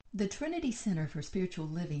The Trinity Center for Spiritual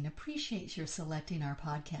Living appreciates your selecting our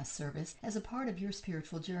podcast service as a part of your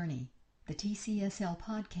spiritual journey. The TCSL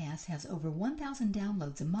podcast has over 1,000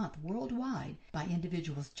 downloads a month worldwide by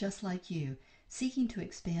individuals just like you, seeking to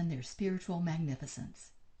expand their spiritual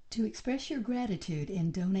magnificence. To express your gratitude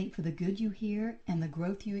and donate for the good you hear and the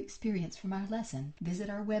growth you experience from our lesson, visit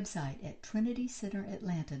our website at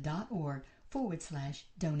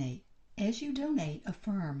trinitycenteratlanta.org/donate. As you donate,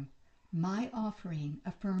 affirm, "My offering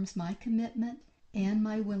affirms my commitment and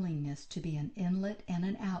my willingness to be an inlet and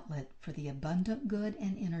an outlet for the abundant good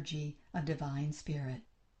and energy of Divine Spirit."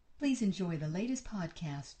 Please enjoy the latest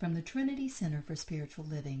podcast from the Trinity Center for Spiritual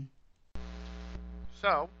Living.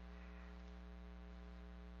 So,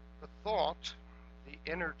 the thought, the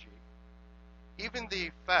energy, even the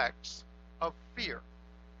effects of fear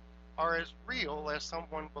are as real as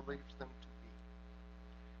someone believes them to be.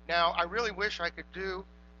 Now, I really wish I could do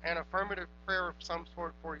an affirmative prayer of some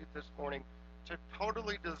sort for you this morning to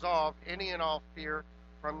totally dissolve any and all fear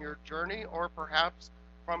from your journey, or perhaps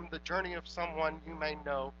from the journey of someone you may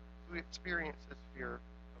know who experiences fear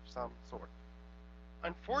of some sort.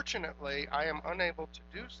 Unfortunately, I am unable to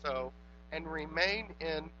do so and remain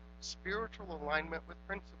in spiritual alignment with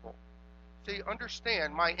principle. See,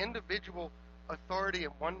 understand, my individual authority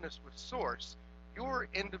and oneness with Source, your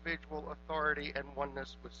individual authority and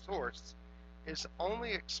oneness with Source, is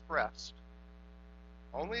only expressed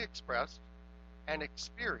and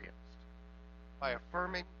experienced by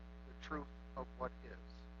affirming the truth of what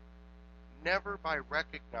is, never by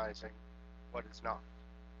recognizing what is not.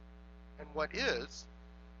 And what is,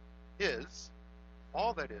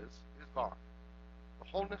 all that is God. The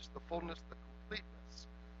wholeness, the fullness, the completeness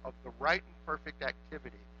of the right and perfect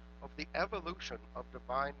activity of the evolution of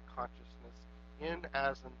divine consciousness in,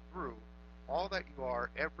 as, and through all that you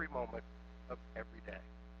are every moment of every day.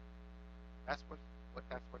 That's what you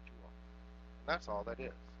are. And that's all that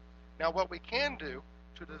is. Now, what we can do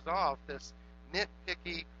to dissolve this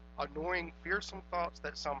nitpicky, annoying, fearsome thoughts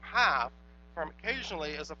that some have from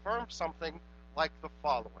occasionally is affirm something like the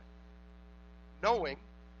following. Knowing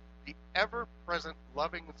the ever-present,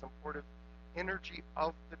 loving, and supportive energy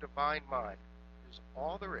of the divine mind is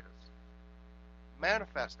all there is,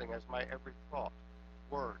 manifesting as my every thought,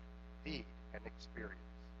 word, deed, and experience.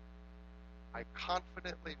 I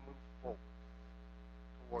confidently move forward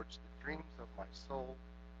towards the dreams of my soul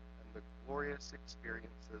and the glorious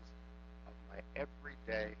experiences of my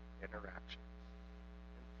everyday interactions,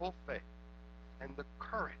 in full faith and the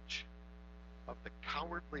courage of the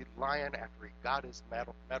cowardly lion after he got his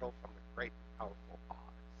medal from the great and powerful Oz.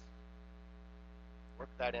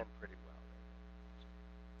 Work that in pretty well.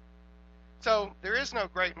 So there is no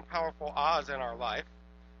great and powerful Oz in our life.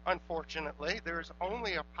 Unfortunately, there is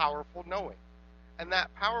only a powerful knowing. And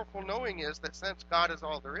that powerful knowing is that since God is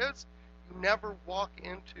all there is, you never walk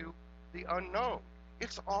into the unknown.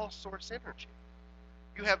 It's all source energy.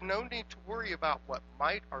 You have no need to worry about what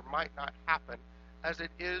might or might not happen, as it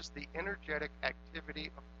is the energetic activity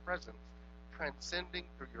of presence transcending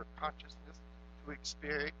through your consciousness to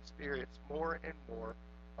experience more and more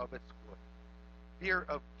of its good. Fear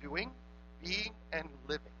of doing, being, and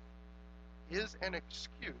living is an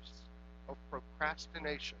excuse of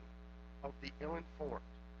procrastination of the ill-informed,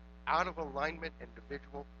 out of alignment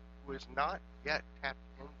individual who is not yet tapped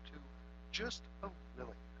into just a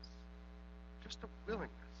willingness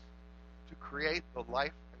to create the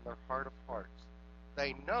life in their heart of hearts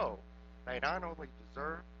they know they not only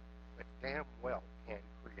deserve, but damn well can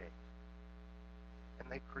create. And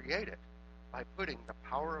they create it by putting the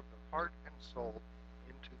power of the heart and soul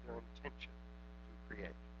into their intention to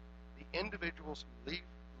create. The individuals who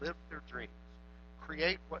live their dreams,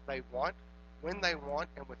 create what they want, when they want,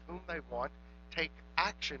 and with whom they want, take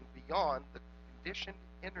action beyond the conditioned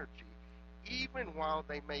energy, even while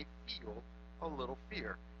they may feel a little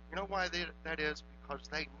fear. You know why that is? Because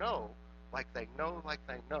they know, like they know.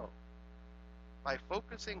 By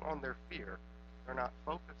focusing on their fear, they're not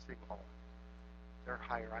focusing on their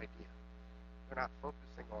higher idea. They're not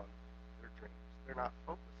focusing on their dreams. They're not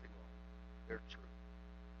focusing on their truth.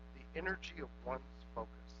 The energy of one's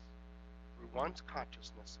focus through one's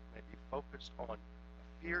consciousness may be focused on a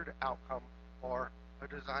feared outcome or a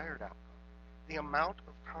desired outcome. The amount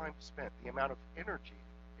of time spent, the amount of energy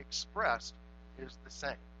expressed is the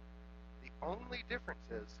same. The only difference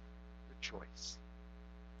is the choice.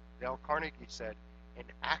 Dale Carnegie said,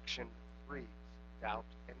 "In action breeds doubt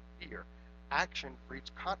and fear. Action breeds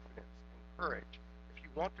confidence and courage. If you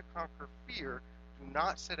want to conquer fear, do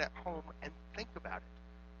not sit at home and think about it.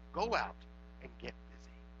 Go out and get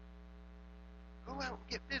busy. Go out and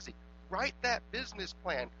get busy. Write that business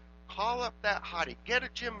plan. Call up that hottie. Get a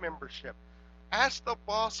gym membership. Ask the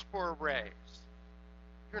boss for a raise.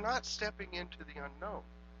 You're not stepping into the unknown.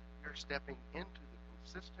 You're stepping into the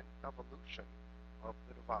consistent evolution of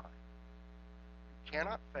the divine. You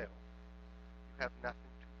cannot fail. You have nothing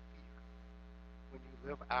to fear. When you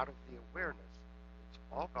live out of the awareness, it's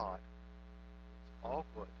all God, it's all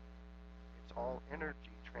good, it's all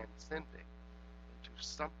energy transcending into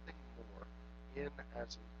something more in,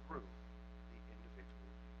 as in through the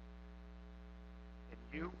individual you. And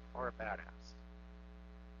you are a badass.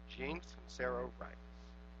 Gene Sincero writes,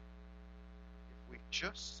 if we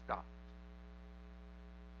just stopped,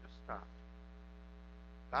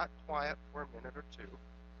 got quiet for a minute or two,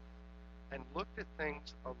 and looked at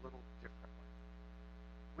things a little differently,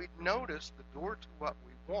 we'd notice the door to what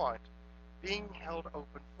we want being held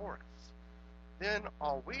open for us. Then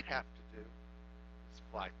all we'd have to do is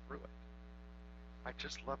fly through it. I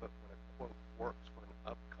just love it when a quote works for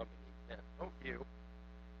an upcoming event, don't you?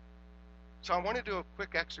 So I want to do a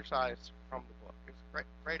quick exercise from the book. It's a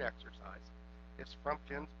great exercise. It's from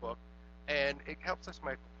Jen's book, and it helps us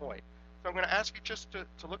make a point. So I'm going to ask you just to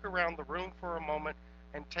look around the room for a moment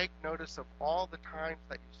and take notice of all the times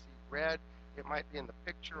that you see red. It might be in the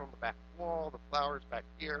picture on the back wall, the flowers back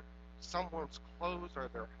here, someone's clothes or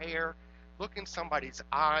their hair. Look in somebody's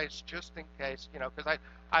eyes just in case, because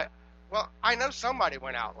I know somebody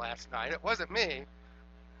went out last night. It wasn't me.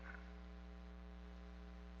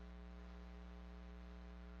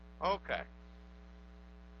 Okay.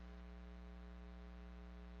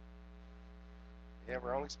 Yeah,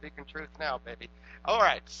 we're only speaking truth now, baby. All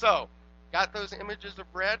right, so got those images of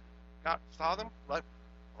red, saw them,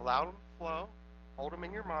 allow them to flow, hold them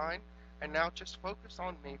in your mind, and now just focus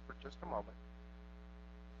on me for just a moment.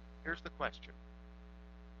 Here's the question.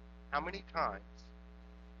 How many times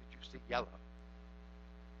did you see yellow?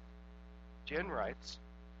 Jen writes,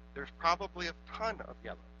 there's probably a ton of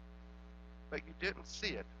yellow, but you didn't see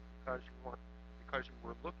it because you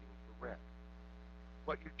were looking for red.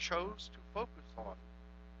 What you chose to focus on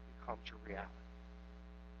becomes your reality.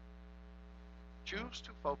 Choose to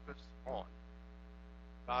focus on.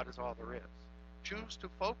 God is all there is. Choose to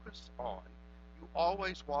focus on. You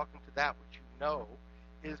always walk into that which you know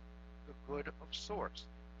is the good of source.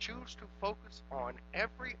 Choose to focus on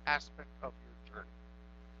every aspect of your journey,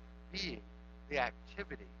 being the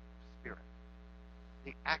activity of spirit,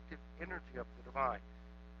 the active energy of the divine,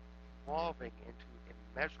 evolving into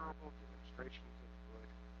immeasurable demonstrations of good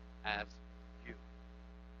as you.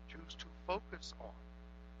 Choose to focus on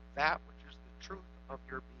that which is the truth of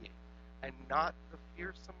your being and not the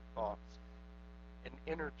fearsome thoughts and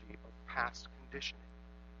energy of past conditioning.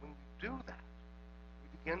 When you do that,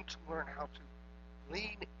 we begin to learn how to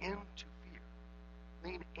lean into fear.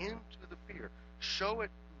 Lean into the fear. Show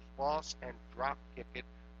it who's boss and drop kick it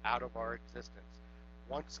out of our existence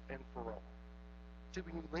once and for all. See,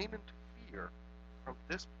 when you lean into fear from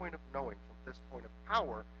this point of knowing, from this point of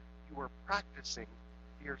power, you are practicing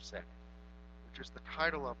fear setting, which is the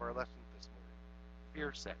title of our lesson this morning,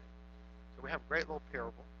 fear setting. So we have a great little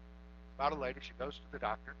parable about a lady. She goes to the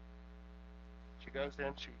doctor. She goes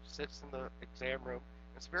in, she sits in the exam room.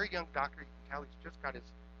 It's a very young doctor. You can tell he's just got his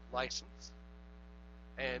license.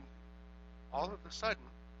 And all of a sudden,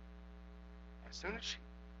 as soon as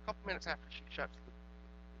a couple minutes after she shuts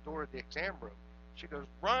the door of the exam room, she goes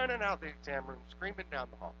running out the exam room, screaming down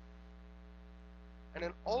the hall. And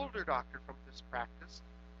an older doctor from this practice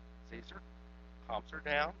sees her, calms her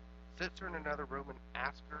down, sits her in another room, and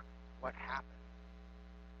asks her what happened.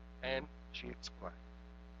 And she explained.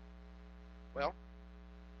 Well,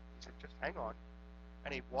 he said, just hang on.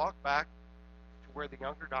 And he walked back to where the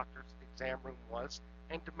younger doctor's exam room was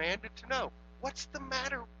and demanded to know, what's the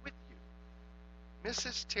matter with you?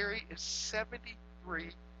 Mrs. Terry is 73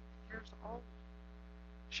 years old.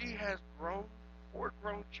 She has 4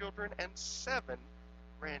 grown children and 7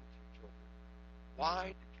 grandchildren. Why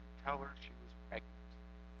did you tell her she was pregnant?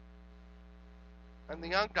 And the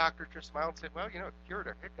young doctor just smiled and said, well, it cured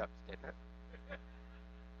her hiccups, didn't it?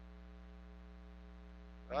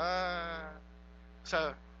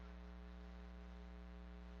 So,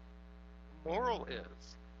 the moral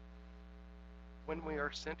is, when we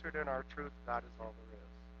are centered in our truth, God is all there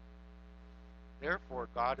is. Therefore,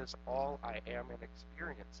 God is all I am and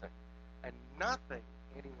experiencing, and nothing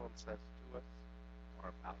anyone says to us or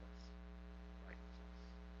about us frightens us.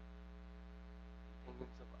 The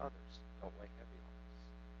opinions of others don't weigh heavy on us.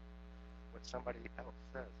 What somebody else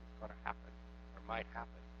says is going to happen or might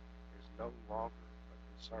happen is no longer a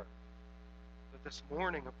concern. But this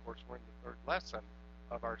morning, of course, we're in the 3rd lesson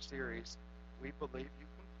of our series, We Believe You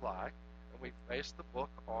Can Fly, and we've based the book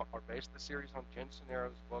on, or based the series on Jen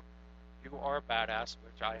Cincero's book, you are a badass,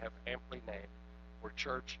 which I have amply named, or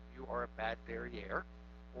church, you are a bad derriere,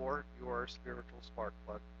 or you are a spiritual spark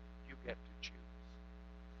plug. You get to choose.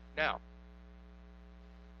 Now,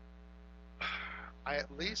 I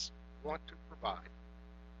at least want to provide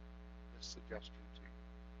this suggestion to you.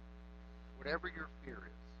 Whatever your fear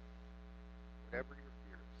is,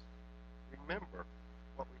 remember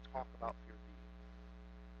what we talk about fear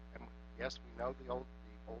being. And yes, we know the old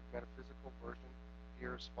metaphysical version,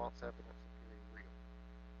 fear is false evidence appearing real.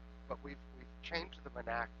 But we've changed the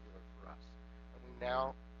vernacular for us, and we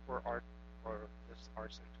now for our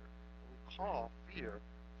center, we call fear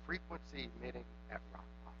frequency emitting at rock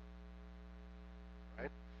bottom.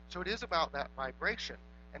 Right? So it is about that vibration,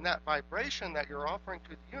 and that vibration that you're offering to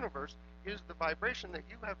the universe is the vibration that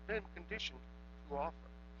you have been conditioned to offer.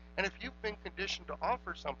 And if you've been conditioned to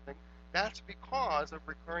offer something, that's because of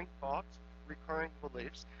recurring thoughts, recurring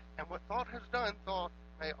beliefs, and what thought has done, thought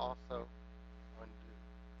may also undo.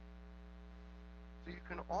 So you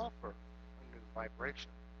can offer a new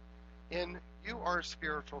vibration. In You Are a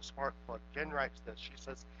Spiritual Spark Plug, Jen writes this. She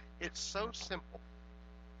says, it's so simple.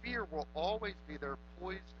 Fear will always be there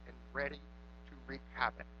poised and ready to wreak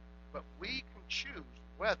havoc. But we can choose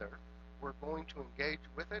whether we're going to engage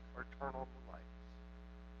with it or turn on the lights.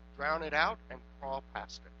 Drown it out and crawl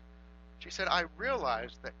past it. She said, I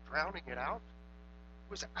realized that drowning it out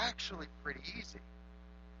was actually pretty easy.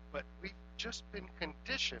 But we've just been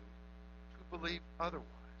conditioned to believe otherwise.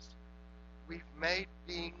 We've made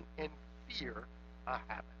being in fear a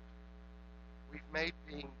habit. We've made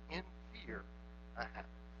being in fear a habit.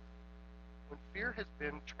 When fear has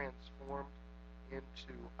been transformed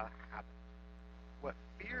into a habit, what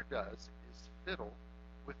fear does is fiddle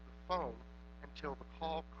with the phone until the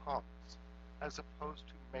call comes, as opposed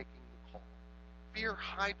to making the call. Fear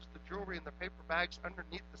hides the jewelry in the paper bags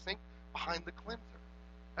underneath the sink behind the cleanser,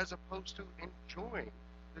 as opposed to enjoying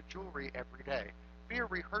the jewelry every day. Fear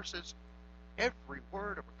rehearses every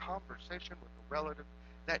word of a conversation with a relative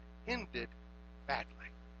that ended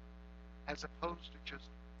badly, as opposed to just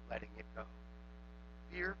letting it go.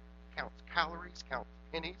 Fear counts calories, counts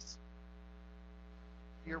pennies.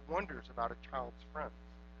 Fear wonders about a child's friends,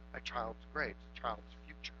 a child's grades, a child's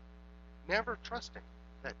future, never trusting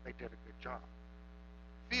that they did a good job.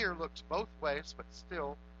 Fear looks both ways but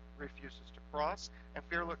still refuses to cross, and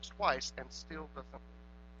fear looks twice and still doesn't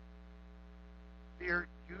leave. Fear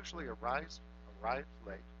usually arrives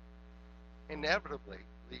late, inevitably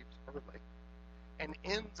leaves early, and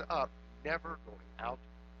ends up never going out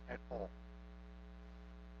at all.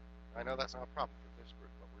 I know that's not a problem for this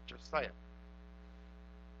group, but we're just saying.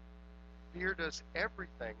 Fear does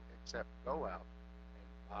everything except go out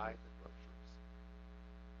and buy the groceries.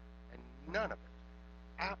 And none of it,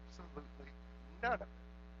 absolutely none of it,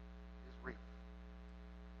 is real.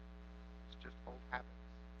 It's just old habits,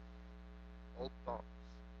 old thoughts.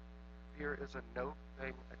 Fear is a no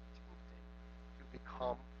thing attempting to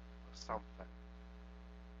become a something.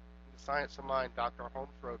 In The Science of Mind, Dr.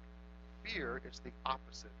 Holmes wrote, fear is the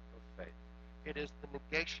opposite of faith. It is the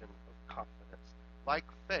negation of confidence. Like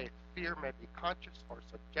faith, fear may be conscious or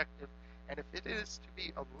subjective, and if it is to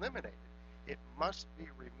be eliminated, it must be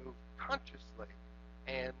removed consciously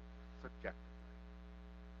and subjectively.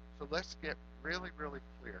 So let's get really, really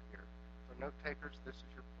clear here. For note takers, this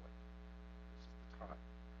is your point. This is the time.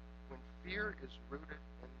 When fear is rooted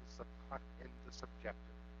in the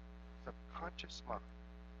subjective, subconscious mind,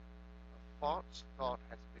 a false thought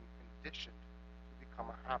has been conditioned to become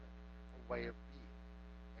a habit, a way of being.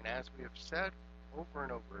 And as we have said over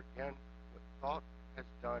and over again, what thought has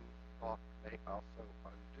done, thought may also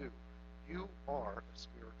undo. You are a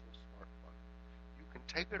spiritual spark plug. You can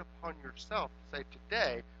take it upon yourself to say,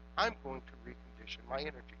 today, I'm going to recondition my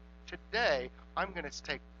energy. Today, I'm going to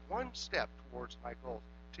take one step towards my goals.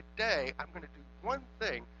 Today, I'm going to do one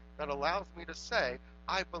thing that allows me to say,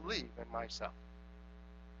 I believe in myself.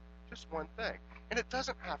 Just one thing. And it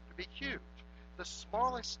doesn't have to be huge. The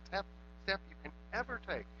smallest step you can ever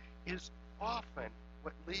take is often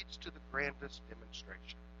what leads to the grandest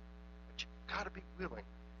demonstration. But you've got to be willing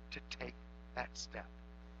to take that step.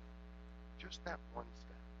 Just that one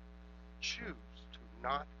step. Choose to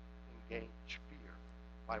not engage fear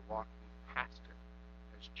by walking past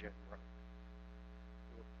it, as Jen wrote,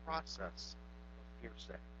 through a process of fear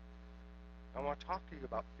setting. I want to talk to you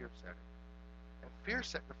about fear setting. And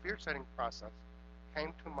the fear setting process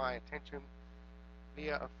came to my attention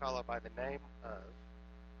via a fellow by the name of,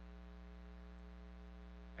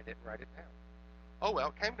 I didn't write it down. Oh well,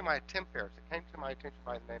 it came to my Tim Ferriss. It came to my attention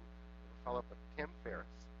by the name of a fellow by Tim Ferriss.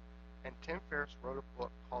 And Tim Ferriss wrote a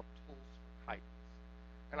book called Tools for Titans.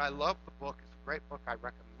 And I love the book. It's a great book. I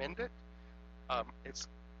recommend it. It's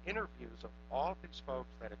interviews of all these folks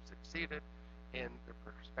that have succeeded in their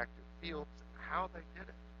respective fields and how they did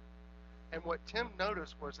it. And what Tim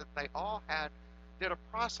noticed was that they all did a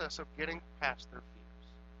process of getting past their fears.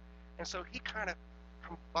 And so he kind of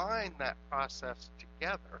combined that process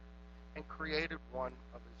together and created one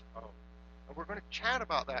of his own. And we're going to chat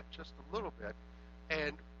about that just a little bit.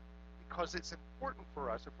 And because it's important for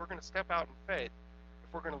us, if we're going to step out in faith,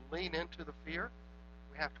 if we're going to lean into the fear,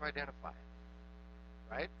 we have to identify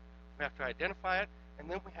it, right? We have to identify it, and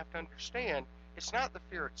then we have to understand it's not the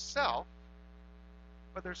fear itself,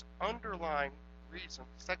 but there's underlying reasons,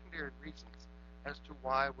 secondary reasons, as to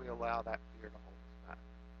why we allow that fear to hold us back.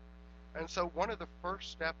 And so one of the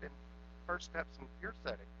first steps in fear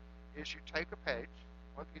setting is you take a page,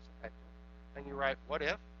 one piece of paper, and you write what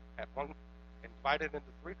if, and divide it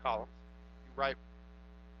into 3 columns. You write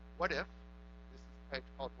what if, this is a page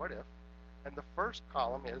called what if, and the first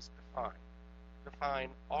column is define. Define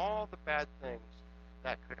all the bad things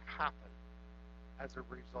that could happen as a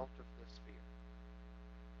result of this fear.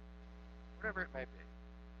 Whatever it may be.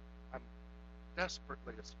 I'm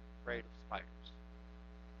desperately afraid of spiders.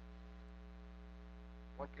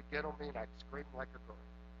 One could get on me and I'd scream like a girl.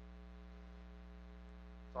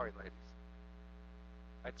 Sorry, ladies.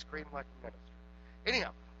 I'd scream like a minister.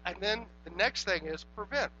 Anyhow, and then the next thing is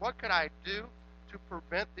prevent. What could I do to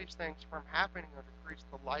prevent these things from happening or decrease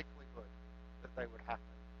the likelihood that they would happen?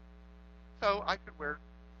 So I could wear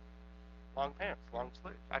long pants, long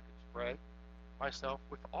sleeves. I could spray myself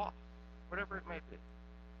with off, whatever it may be.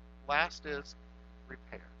 Last is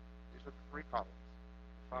repair. These are the 3 columns.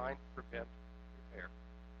 Define, prevent, repair.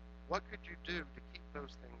 What could you do to keep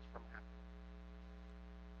those things from happening?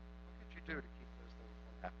 What could you do to keep those things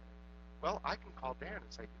from happening? Well, I can call Dan and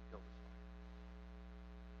say, you killed this spider.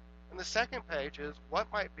 And the second page is what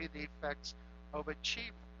might be the effects of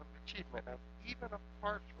achievement of even a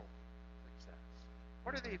partial success.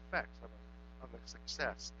 What are the effects of a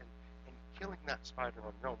success in killing that spider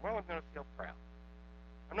on your own? Well, I'm going to feel proud.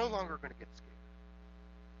 I'm no longer going to get scared.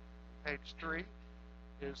 And page 3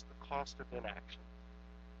 is the cost of inaction.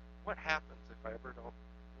 What happens if I ever don't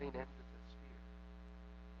lean into this fear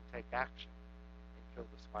and take action and kill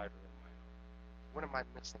the spider in my own? What am I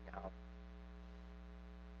missing out on?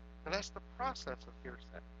 Now that's the process of fear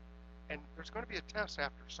setting. And there's going to be a test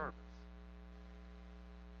after service.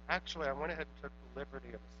 Actually, I went ahead and took the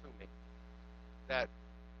liberty of assuming that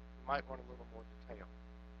you might want a little more detail.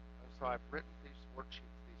 And so I've written these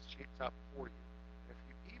worksheets, these sheets up for you. And if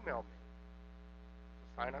you email me,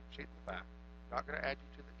 the sign-up sheet in the back, I'm not going to add you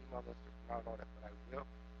to the email list if you're not on it, but I will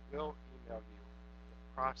email you the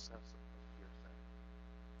process of fear setting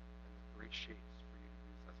and the 3 sheets for you to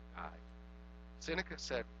use as a guide. Seneca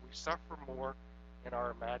said, we suffer more in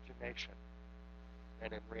our imagination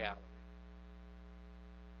than in reality.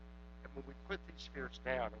 And when we put these fears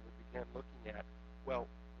down and we begin looking at, well,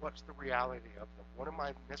 what's the reality of them? What am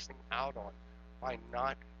I missing out on by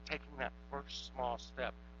not taking that first small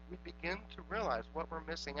step? We begin to realize what we're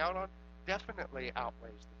missing out on definitely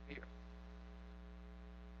outweighs the fear.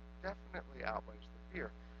 Definitely outweighs the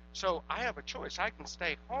fear. So I have a choice. I can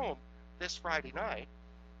stay home this Friday night,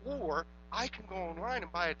 or I can go online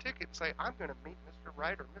and buy a ticket and say, I'm going to meet Mr.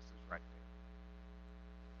 Right or Mrs. Right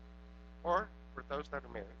there. Or, for those that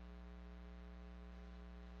are married,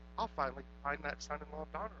 I'll finally find that son-in-law,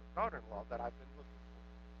 daughter-in-law that I've been looking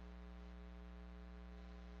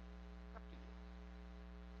for. Up to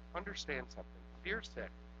you. Understand something. Fear setting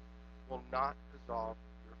will not dissolve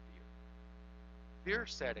your fear. Fear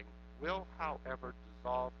setting will, however,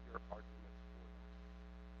 dissolve your arguments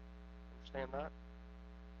for them. Understand that?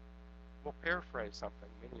 We'll paraphrase something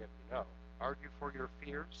many of you know. Argue for your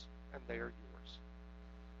fears, and they are yours.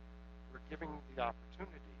 We're giving you the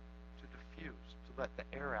opportunity to diffuse, to let the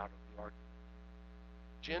air out of the argument.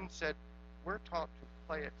 Jen said, we're taught to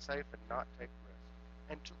play it safe and not take risks,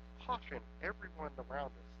 and to caution everyone around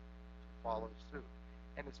us to follow suit.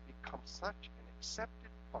 And it's become such an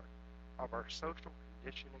accepted part of our social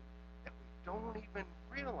conditioning that we don't even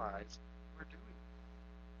realize we're doing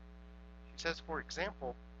it. She says, for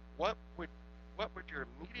example, what would your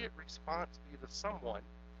immediate response be to someone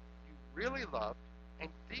you really loved and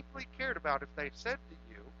deeply cared about if they said to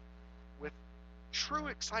you with true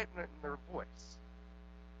excitement in their voice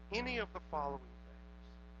any of the following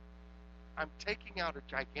things? I'm taking out a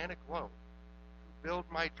gigantic loan to build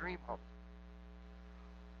my dream home.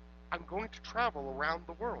 I'm going to travel around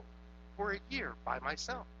the world for a year by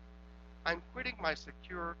myself. I'm quitting my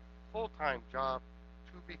secure full-time job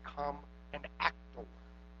to become an actor.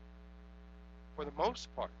 For the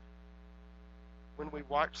most part, when we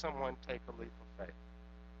watch someone take a leap of faith,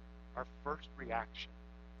 our first reaction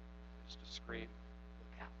is to scream,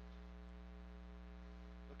 look out,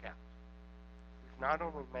 look out. We've not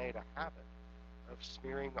only made a habit of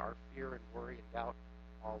smearing our fear and worry and doubt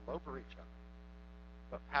all over each other,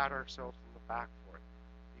 but pat ourselves in the back for it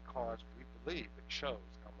because we believe it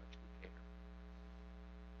shows how much we care.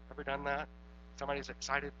 Ever done that? Somebody's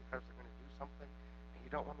excited because they're going to do something, and you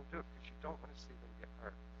don't want to do it because you don't want to see them get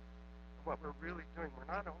hurt. And what we're really doing,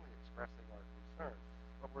 we're not only expressing our concern,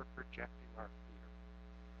 but we're projecting our fear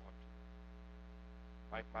onto them.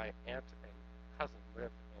 My aunt and cousin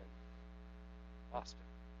live in Boston,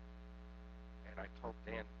 and I told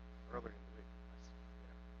Dan earlier in the week, I said,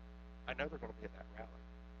 I know they're going to be at that rally.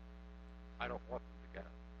 I don't want them to go,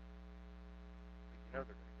 but you know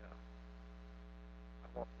they're going to go. I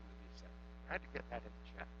want them to be safe. I had to get that in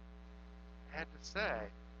check. I had to say,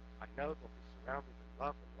 I know they'll be surrounded in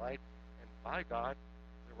love and light, and by God,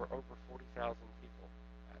 there were over 40,000 people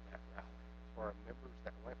at that rally. For our members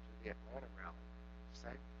that went to the Atlanta rally,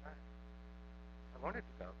 same thing. I wanted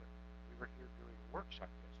to go, but we were here doing a workshop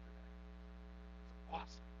yesterday. It's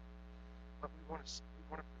awesome. But we want to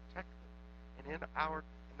protect them. And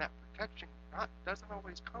that protection doesn't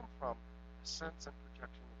always come from a sense and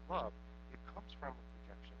projection of love. It comes from a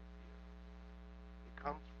projection of fear. It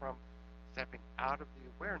comes from stepping out of the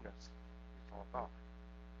awareness it's all God.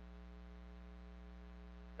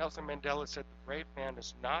 Nelson Mandela said the brave man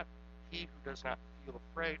is not he who does not feel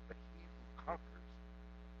afraid, but he who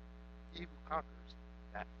conquers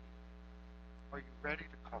that fear. Are you ready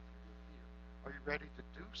to conquer your fear? Are you ready to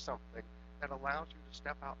do something that allows you to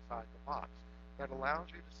step outside the box, that allows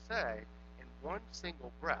you to say in one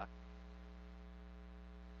single breath,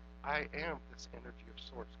 I am this energy of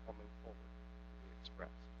source coming forward to be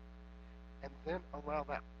expressed. And then allow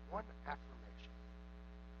that one affirmation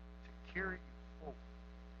to carry you forward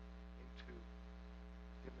into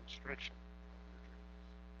demonstration of your dreams.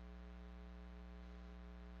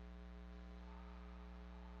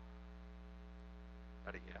 Is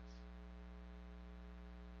that a yes?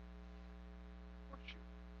 Of course you.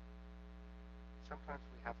 Sometimes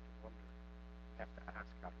we have to wonder, we have to ask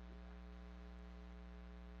how to do that.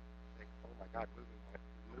 Think, oh my God,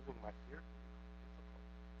 removing my fear can be difficult.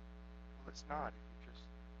 Well, it's not if you just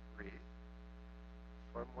breathe,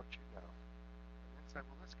 affirm what you know, and then say,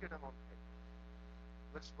 well, let's get it on paper.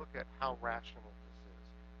 Let's look at how rational this is.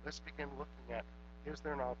 Let's begin looking at, is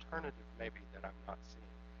there an alternative maybe that I'm not seeing?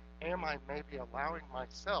 Am I maybe allowing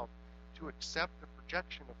myself to accept the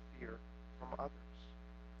projection of fear from others?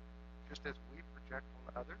 Just as we project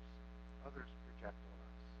on others, others project on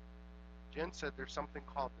us. Jen said there's something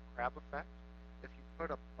called the crab effect. If you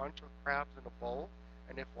put a bunch of crabs in a bowl,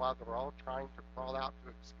 and if while they're all trying to crawl out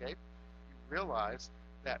to escape, you realize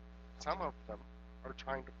that some of them are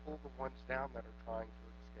trying to pull the ones down that are trying to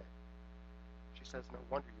escape. She says, no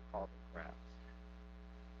wonder you call them crabs.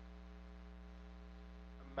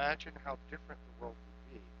 Imagine how different the world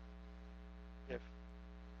would be if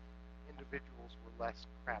individuals were less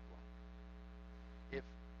crab-like. If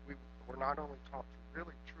we were not only taught to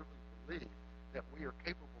really, truly believe that we are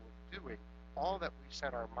capable of doing all that we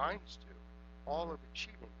set our minds to, all of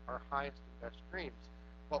achieving our highest and best dreams,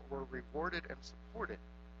 but were rewarded and supported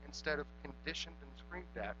instead of conditioned and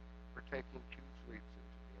screamed at for taking huge leaps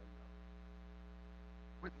into the unknown.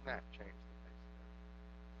 Wouldn't that change the face of it?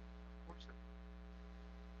 Of course it would.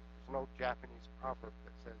 There's an old Japanese proverb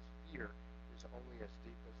that says fear is only as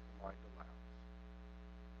deep as the mind allows.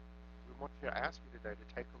 We want you to ask you today to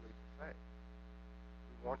take a leap of faith.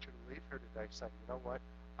 We want you to leave here today saying, you know what,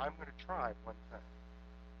 I'm going to try one thing.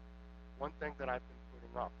 One thing that I've been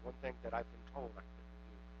putting off, one thing that I've been told I couldn't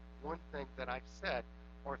do, one thing that I said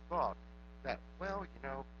or thought that, well,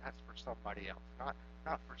 that's for somebody else, not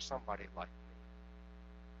for somebody like me.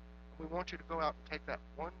 And we want you to go out and take that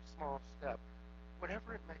one small step,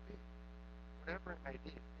 whatever it may be,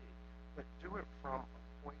 but do it from a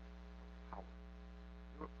point of power.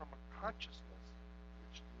 Do it from a consciousness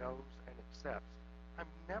which knows and accepts, I'm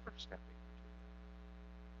never stepping between them.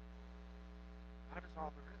 That is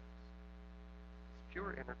all there is. It's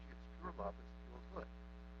pure energy, it's pure love, it's pure good.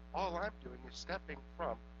 All I'm doing is stepping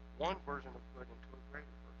from one version of good into a greater version.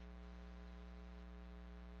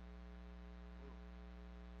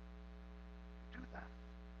 You do that,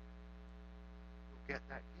 you'll get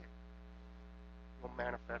that gig. You'll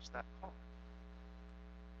manifest that call.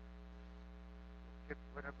 You'll get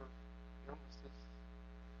whatever illnesses,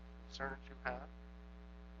 concerns you have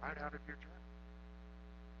right out of your journey.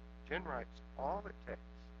 Jen writes, all it takes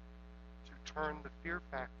to turn the fear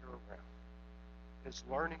factor around is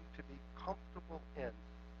learning to be comfortable in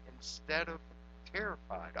instead of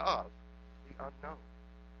terrified of the unknown.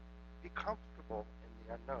 Be comfortable in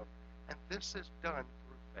the unknown. And this is done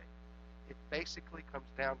through faith. It basically comes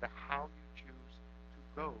down to how you choose to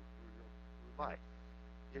go through life.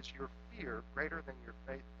 Is your fear greater than your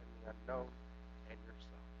faith in the unknown and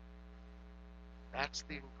yourself? That's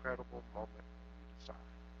the incredible moment when you decide,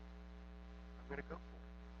 I'm going to go for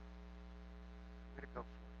it. I'm going to go for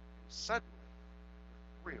it. And suddenly, the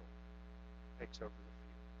thrill takes over the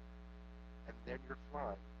fear. And then you're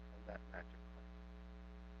flying on that magic carpet.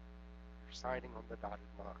 You're signing on the dotted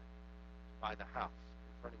line to buy the house,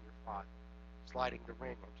 confronting your father, sliding the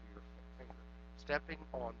ring onto your finger, stepping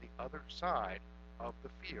on the other side of the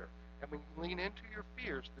fear. And when you lean into your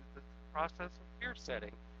fears through the process of fear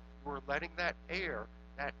setting, you are letting that air,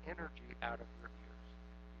 that energy out of your ears,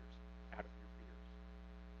 out of your fears.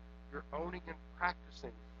 You're owning and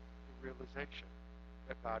practicing the realization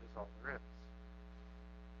that God is all there is.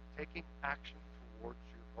 Taking action towards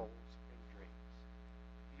your goals and dreams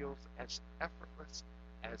feels as effortless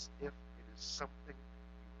as if it is something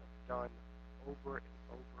you have done over and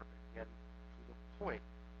over again, to the point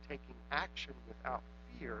taking action without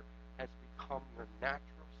fear has become your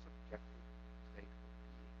natural subjective state of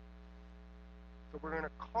being. So we're going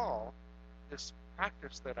to call this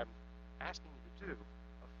practice that I'm asking you to do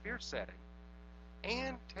of fear setting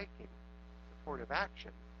and taking supportive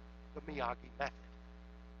action the Miyagi method.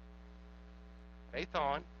 Faith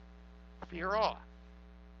on, fear off.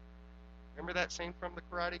 Remember that scene from The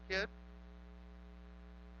Karate Kid?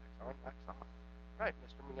 Wax on, wax off. Right,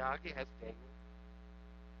 Mr. Miyagi has Daniel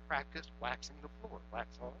practice waxing the floor.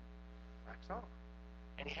 Wax on, wax off.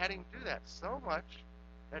 And he had him do that so much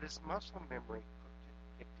that his muscle memory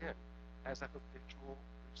kicked in as a habitual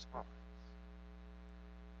response.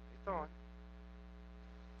 Faith on,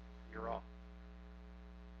 fear off.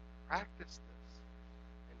 Practice this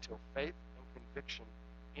until faith and conviction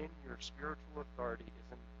in your spiritual authority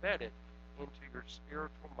is embedded into your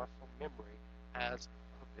spiritual muscle memory as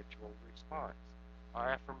a habitual response. Our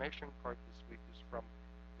affirmation card this week is from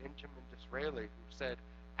Benjamin Disraeli, who said,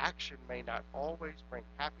 action may not always bring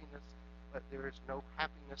happiness, but there is no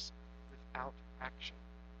happiness without action.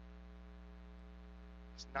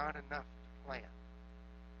 It's not enough to plan.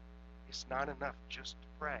 It's not enough just to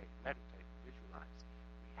pray, meditate, visualize.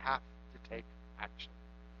 We have to take action.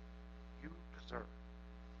 You deserve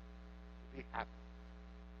to be happy,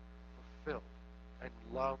 fulfilled, and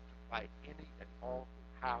loved by any and all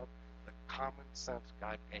who have the common sense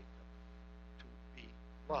God gave them to be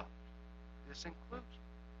loved. This includes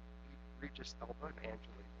Regis Elba and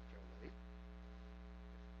Angelina Jolie.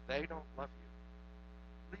 If they don't love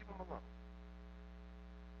you, leave them alone.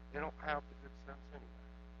 They don't have the good sense anyway.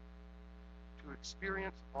 To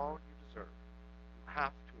experience all you deserve, you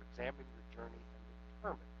have to examine your journey and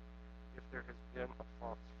determine if there has been a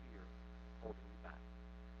false fear holding you back.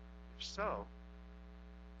 If so,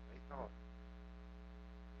 faith on,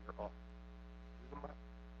 fear off. Do them up.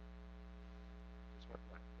 Just went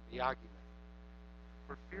right. The Miyagi method.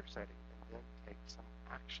 For fear setting, and then take some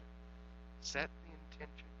action. Set the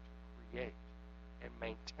intention to create and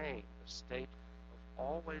maintain a state of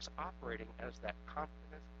always operating as that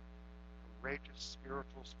confident, courageous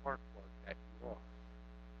spiritual spark plug that you are.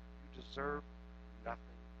 You deserve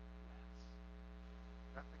nothing less.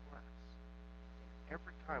 Nothing less. And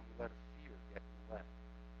every time we let a fear get in the way,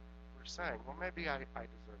 we're saying, well, maybe I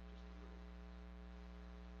deserve just a little.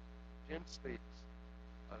 Jen speaks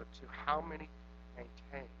to how many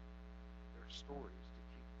maintain their stories to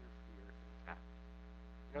keep their fear intact.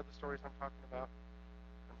 You know the stories I'm talking about?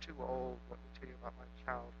 I'm too old. Let me tell you about my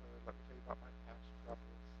childhood. Let me tell you about my past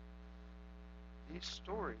troubles. These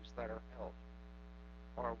stories that are held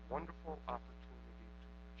are a wonderful opportunity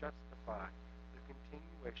to justify the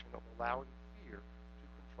continuation of allowing fear to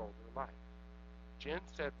control their life. Jen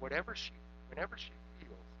said whenever she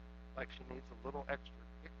feels like she needs a little extra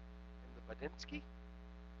kick in the Badinsky,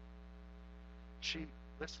 she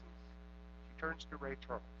listens, she turns to Ray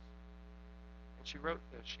Charles. And she wrote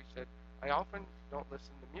this, she said, I often don't listen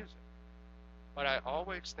to music, but I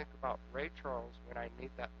always think about Ray Charles when I need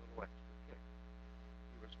that little extra kick.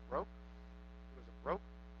 He was broke, he was a broke,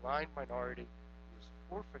 blind minority, he was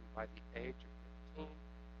orphaned by the age of 15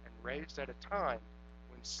 and raised at a time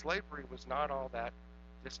when slavery was not all that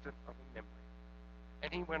distant of a memory.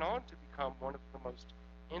 And he went on to become one of the most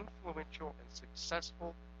influential and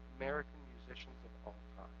successful American musicians of all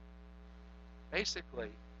time. Basically,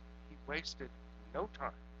 he wasted no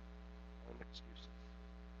time on excuses,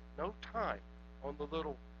 no time on the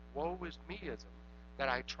little woe is meism that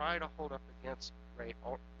I try to hold up against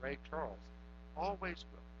Ray Charles always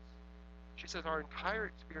will. She says our entire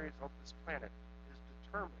experience on this planet is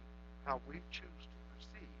determined how we choose to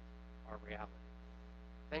perceive our reality.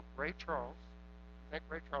 Think Ray Charles. Think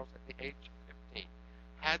Ray Charles at the age of 15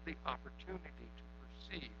 had the opportunity to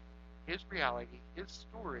perceive his reality, his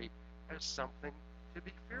story, as something to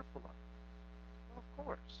be fearful of. Well, of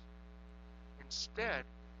course. Instead,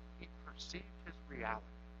 he perceived his reality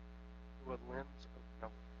through a lens of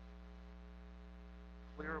knowing,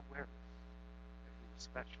 clear awareness that he was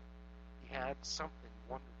special. He had something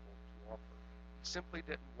wonderful to offer. He simply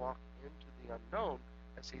didn't walk into the unknown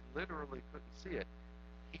as he literally couldn't see it.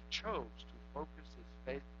 He chose to focus his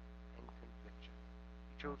faith and conviction.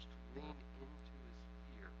 He chose to lean into his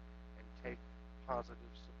fear and take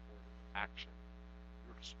positive, supportive action.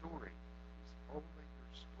 Your story is only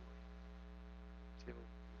your story until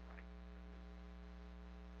you write a new one.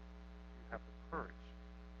 You have the courage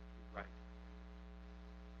to write a new one.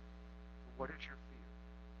 So what is your fear?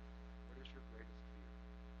 What is your greatest fear?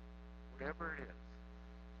 Whatever it is,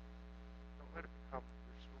 don't let it become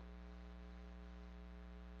your story.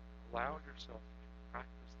 Allow yourself to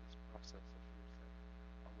practice this process of fear setting.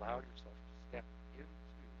 Allow yourself to step into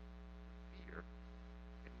the fear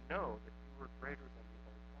and know that you are greater than the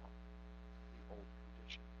old thought, the old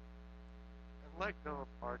condition. And let go of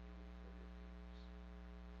arguing for your fears,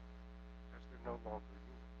 because they're no longer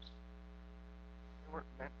yours. They weren't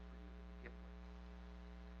meant for you to begin with.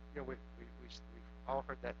 You know, we've all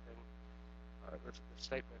heard that thing, the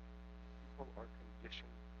statement, people are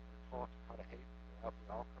conditioned or taught how to hate.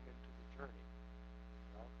 We all come into the journey.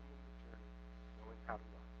 We all come into the journey knowing how to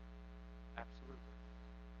love. Absolutely.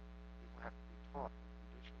 People have to be taught and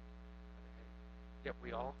conditioned how to hate. Yet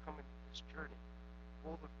we all come into this journey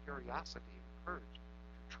full of curiosity and courage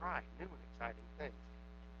to try new and exciting things.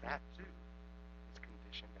 And that too is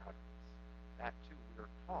conditioned out of us. That too we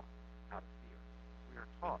are taught how to fear. We are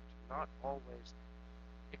taught to not always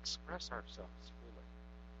express ourselves fully.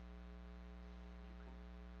 You can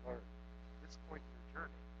learn at this point in your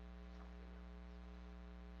journey something else.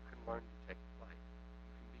 You can learn to take flight.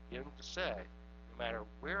 You can begin to say, no matter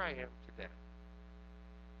where I am today,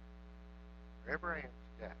 wherever I am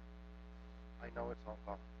today, I know it's all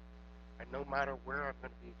gone. And no matter where I'm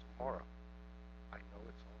going to be tomorrow, I know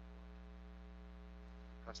it's all gone.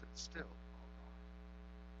 Because it's still all gone.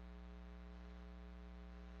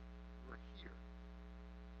 You're here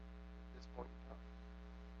at this point in time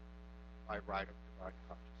by right of divine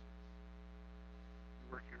consciousness.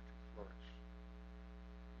 You are here to flourish.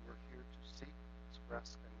 You are here to seek,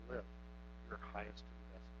 express, and live your highest and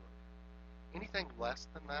best growth. Anything less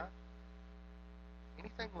than that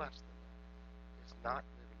is not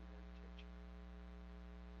living your intention.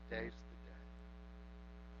 Today's the day.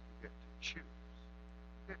 You get to choose.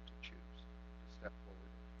 You get to choose to step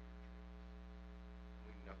forward into your dreams. And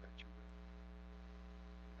we know that you will.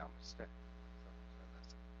 Namaste. So was our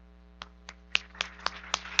lesson.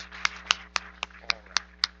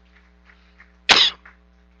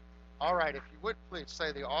 All right, if you would please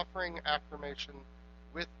say the offering affirmation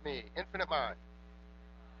with me. Infinite Mind,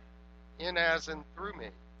 in, as, and through me,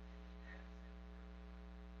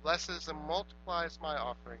 blesses and multiplies my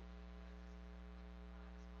offering.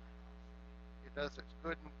 It does its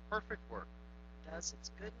good and perfect work.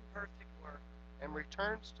 And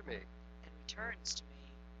returns to me.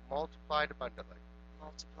 Multiplied abundantly.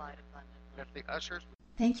 And if the ushers...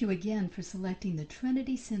 Thank you again for selecting the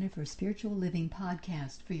Trinity Center for Spiritual Living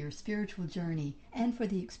podcast for your spiritual journey and for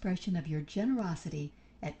the expression of your generosity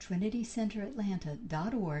at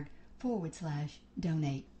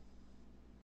trinitycenteratlanta.org/donate.